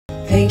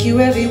Thank you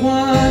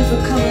everyone for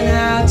coming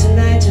out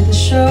tonight to the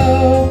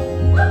show.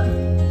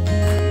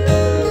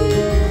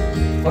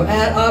 We're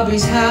at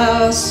Aubrey's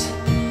house,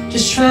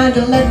 just trying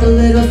to let the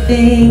little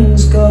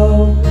things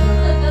go.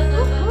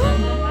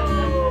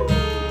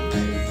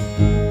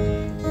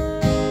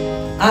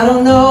 I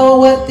don't know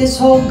what this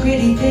whole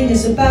gritty thing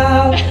is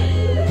about.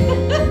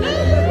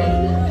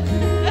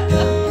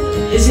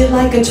 Is it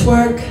like a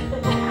twerk?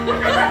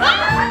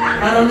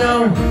 I don't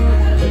know.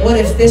 What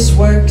if this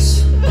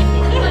works?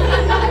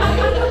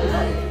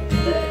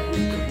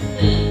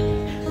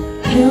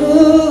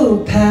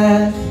 New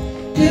path,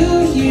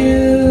 new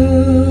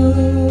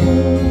you.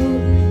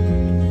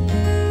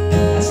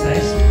 That's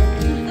nice.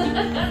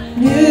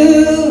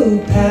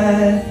 New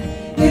path,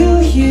 new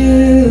you.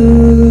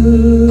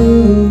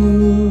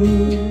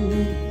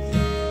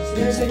 So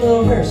there's like a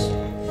little verse.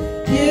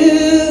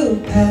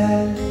 New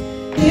path,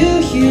 new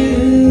you.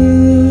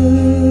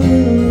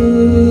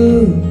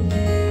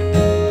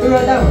 Who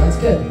wrote that one? That's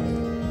good.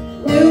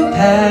 New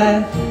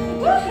path,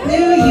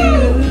 new you.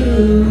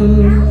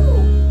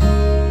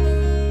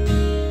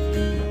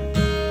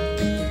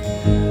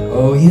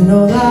 Oh, you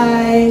know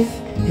life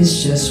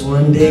is just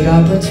one big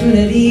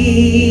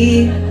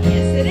opportunity.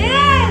 Yes, it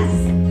is!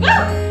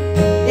 Woo!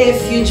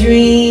 If you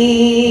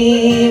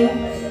dream,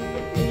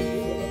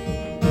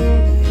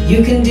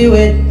 you can do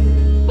it.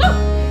 Woo!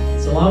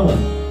 It's a long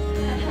one.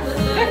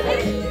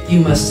 You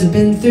must have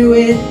been through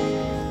it.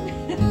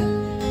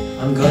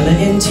 I'm gonna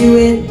into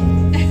it.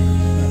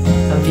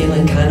 I'm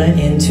feeling kinda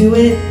into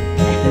it.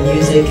 The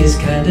music is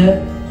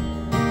kinda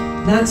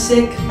not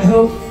sick, I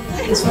hope.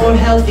 It's more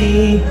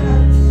healthy.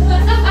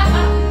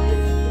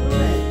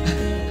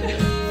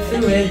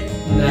 Through it.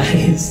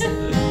 Nice.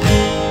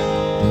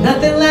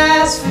 Nothing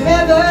lasts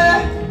forever,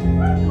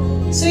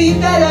 so you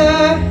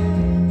better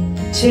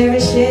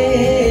cherish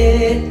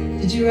it.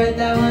 Did you write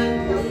that one?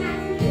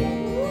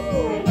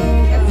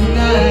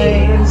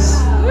 Nice.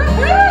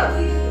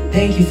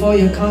 Thank you for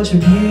your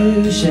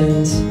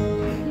contributions.